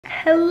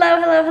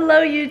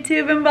Hello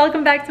YouTube, and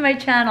welcome back to my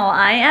channel.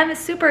 I am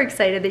super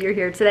excited that you're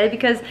here today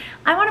because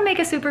I want to make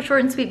a super short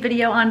and sweet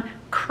video on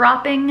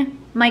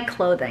cropping my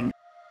clothing.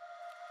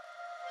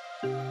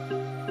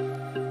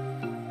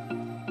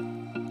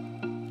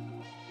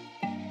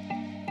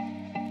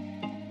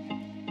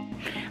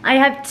 I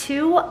have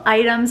two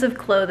items of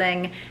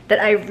clothing that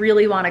I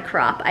really want to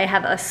crop. I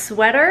have a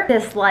sweater,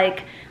 this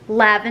like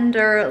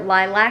lavender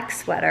lilac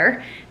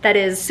sweater that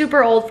is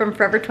super old from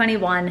Forever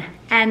 21,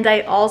 and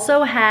I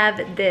also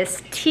have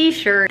this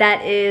t-shirt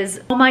that is,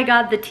 oh my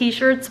god, the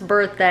t-shirt's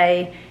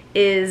birthday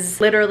is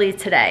literally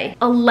today.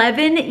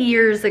 11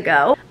 years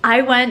ago,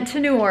 I went to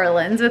New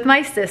Orleans with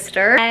my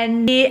sister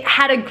and we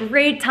had a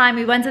great time.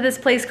 We went to this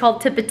place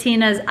called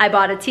Tipitina's. I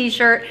bought a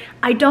t-shirt.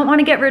 I don't want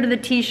to get rid of the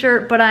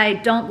t-shirt, but I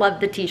don't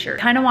love the t-shirt.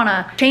 Kind of want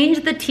to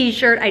change the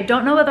t-shirt. I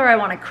don't know whether I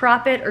want to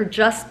crop it or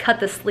just cut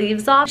the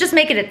sleeves off. Just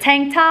make it a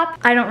tank top.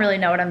 I don't really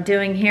know what I'm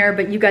doing here,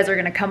 but you guys are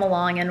gonna come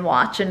along and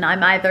watch, and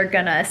I'm either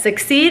gonna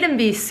succeed and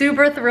be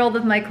super thrilled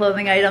with my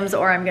clothing items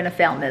or I'm gonna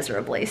fail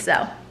miserably.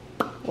 So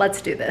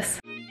let's do this.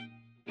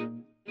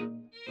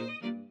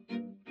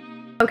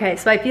 Okay,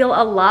 so I feel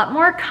a lot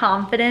more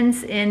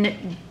confidence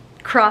in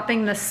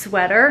cropping the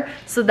sweater,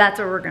 so that's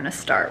where we're gonna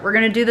start. We're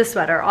gonna do the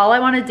sweater. All I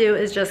wanna do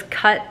is just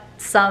cut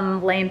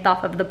some length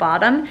off of the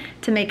bottom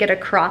to make it a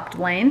cropped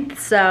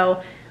length,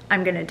 so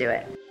I'm gonna do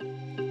it.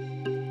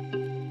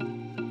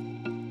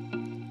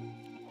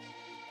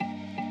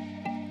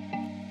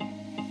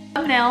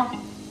 Thumbnail.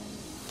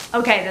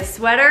 Okay, the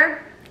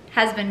sweater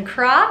has been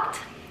cropped.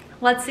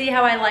 Let's see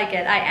how I like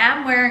it. I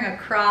am wearing a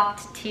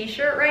cropped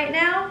t-shirt right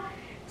now.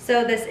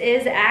 So this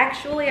is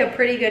actually a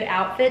pretty good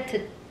outfit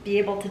to be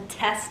able to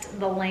test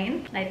the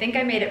length. And I think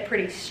I made it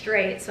pretty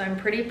straight, so I'm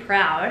pretty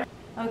proud.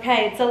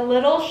 Okay, it's a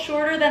little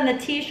shorter than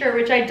the t-shirt,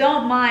 which I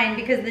don't mind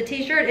because the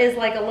t-shirt is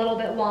like a little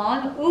bit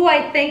long. Ooh,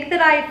 I think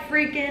that I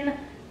freaking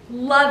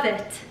love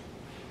it.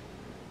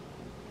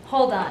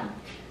 Hold on.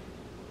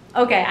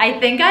 Okay, I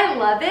think I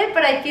love it,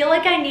 but I feel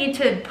like I need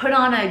to put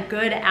on a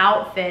good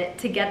outfit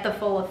to get the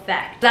full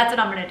effect. That's what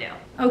I'm gonna do.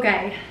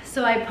 Okay,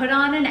 so I put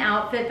on an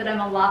outfit that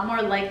I'm a lot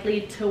more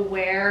likely to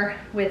wear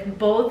with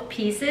both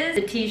pieces,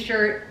 the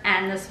t-shirt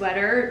and the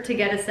sweater, to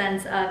get a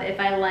sense of if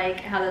I like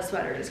how the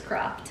sweater is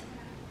cropped.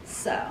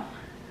 So.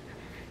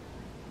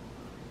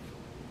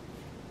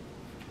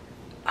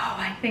 Oh,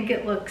 I think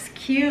it looks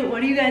cute.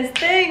 What do you guys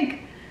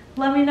think?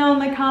 Let me know in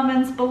the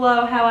comments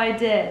below how I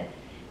did.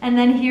 And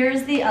then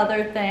here's the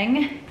other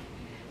thing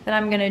that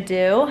I'm gonna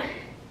do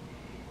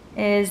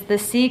is the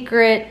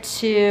secret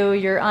to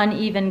your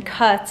uneven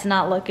cuts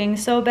not looking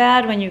so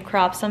bad when you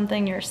crop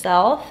something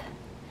yourself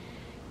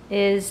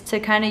is to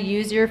kind of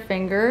use your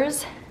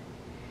fingers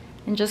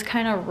and just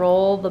kind of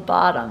roll the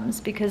bottoms,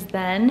 because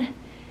then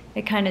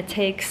it kind of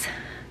takes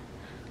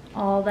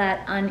all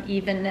that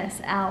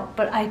unevenness out.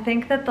 But I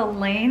think that the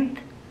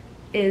length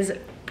is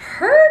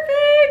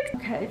perfect.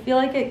 Okay, I feel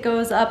like it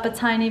goes up a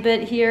tiny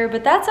bit here,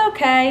 but that's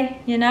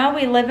okay. You know,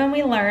 we live and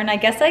we learn. I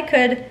guess I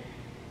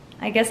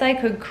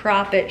could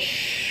crop it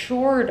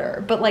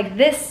shorter, but like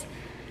this,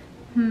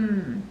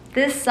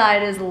 this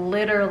side is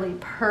literally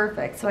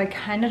perfect, so I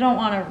kind of don't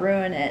want to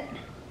ruin it.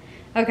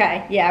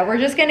 Okay, yeah, we're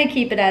just gonna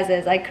keep it as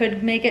is. I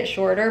could make it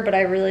shorter, but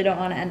I really don't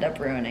want to end up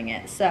ruining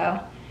it,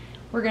 so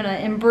we're gonna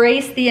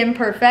embrace the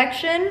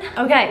imperfection.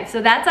 Okay,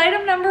 so that's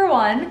item number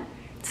one.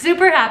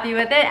 Super happy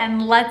with it,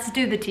 and let's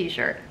do the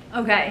t-shirt.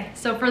 Okay,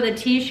 so for the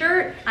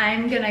t-shirt,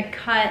 I'm gonna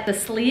cut the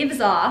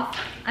sleeves off.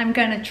 I'm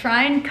gonna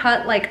try and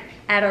cut like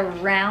at a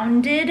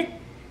rounded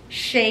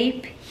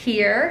shape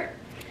here,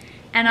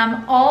 and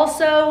I'm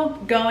also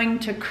going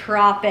to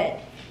crop it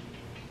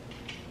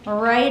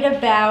right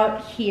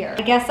about here.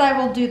 I guess I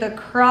will do the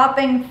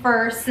cropping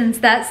first, since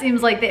that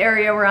seems like the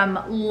area where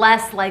I'm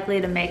less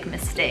likely to make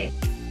mistakes.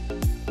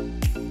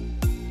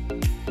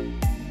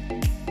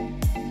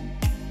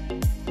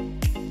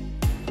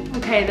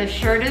 Okay, the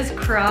shirt is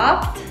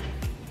cropped.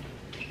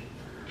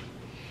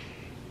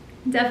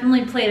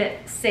 Definitely played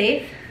it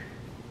safe.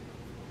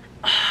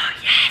 Oh,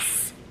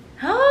 yes.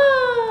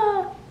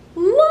 Oh,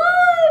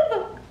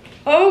 love.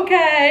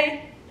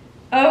 Okay.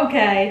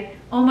 Okay.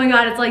 Oh my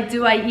God, it's like,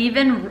 do I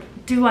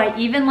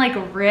even like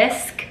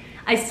risk?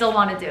 I still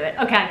want to do it.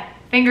 Okay,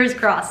 fingers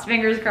crossed,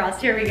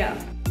 here we go.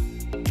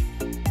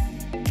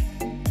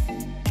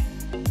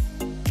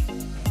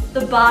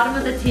 The bottom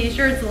of the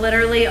t-shirt's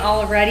literally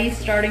already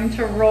starting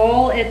to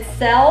roll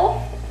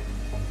itself.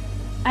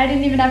 I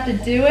didn't even have to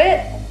do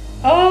it.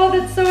 Oh,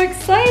 that's so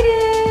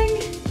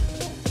exciting.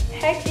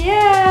 Heck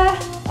yeah.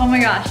 Oh my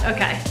gosh,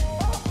 okay.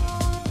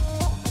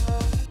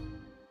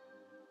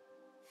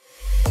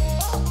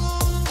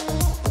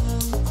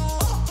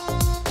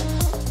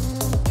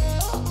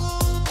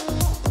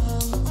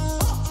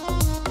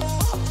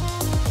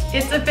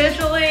 It's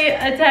officially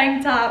a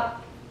tank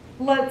top.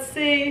 Let's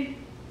see.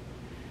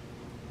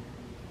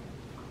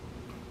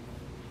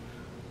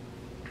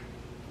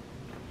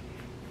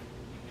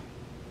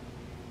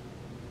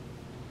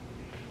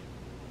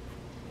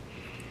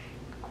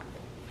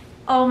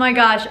 Oh my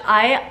gosh,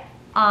 I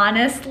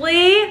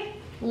honestly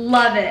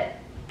love it.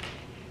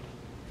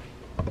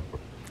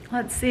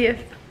 Let's see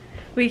if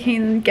we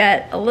can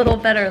get a little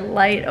better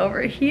light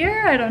over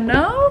here. I don't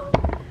know.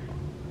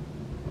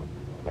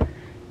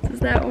 Does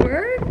that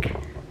work?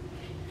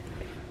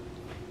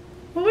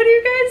 What do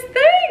you guys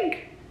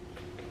think?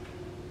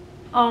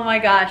 Oh my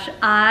gosh,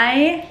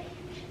 I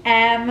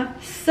am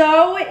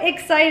so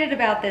excited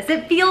about this.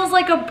 It feels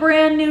like a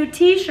brand new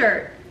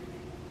t-shirt.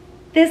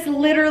 This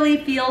literally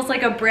feels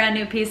like a brand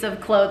new piece of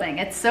clothing.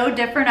 It's so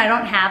different. I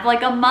don't have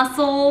like a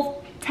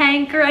muscle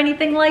tank or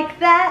anything like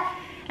that.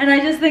 And I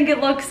just think it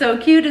looks so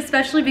cute,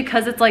 especially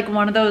because it's like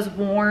one of those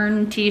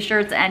worn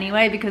t-shirts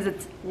anyway, because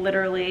it's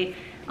literally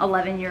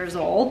 11 years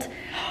old.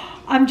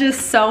 I'm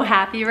just so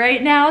happy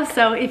right now.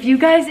 So if you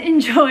guys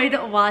enjoyed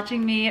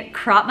watching me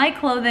crop my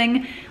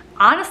clothing,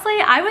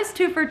 honestly, I was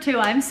 2 for 2.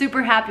 I'm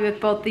super happy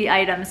with both the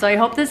items. So I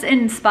hope this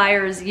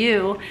inspires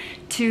you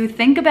to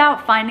think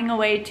about finding a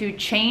way to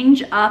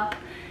change up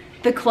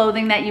the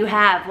clothing that you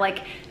have.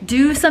 Like,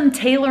 do some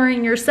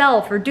tailoring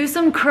yourself or do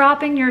some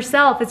cropping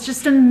yourself. It's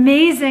just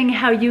amazing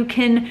how you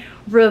can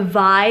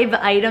revive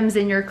items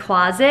in your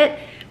closet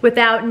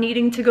without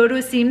needing to go to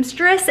a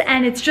seamstress.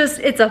 And it's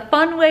a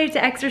fun way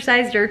to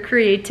exercise your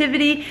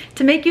creativity,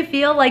 to make you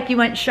feel like you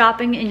went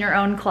shopping in your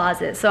own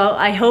closet. So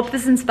I hope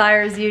this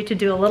inspires you to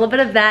do a little bit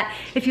of that.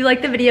 If you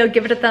like the video,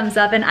 give it a thumbs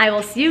up, and I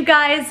will see you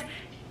guys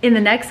in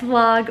the next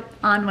vlog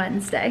on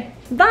Wednesday.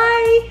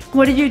 Bye!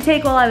 What did you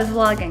take while I was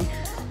vlogging?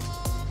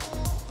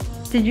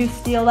 Did you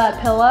steal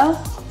that pillow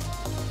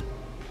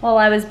while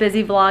I was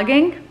busy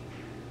vlogging?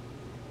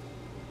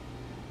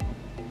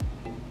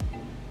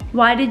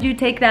 Why did you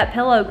take that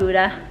pillow,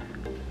 Gouda?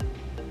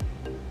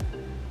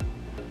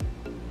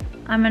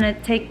 I'm gonna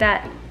take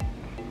that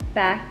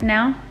back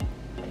now,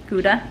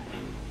 Gouda.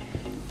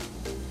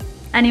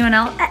 Anyone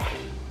else?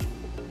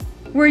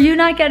 Were you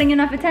not getting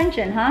enough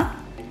attention, huh?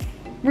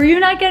 Were you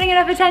not getting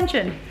enough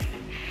attention?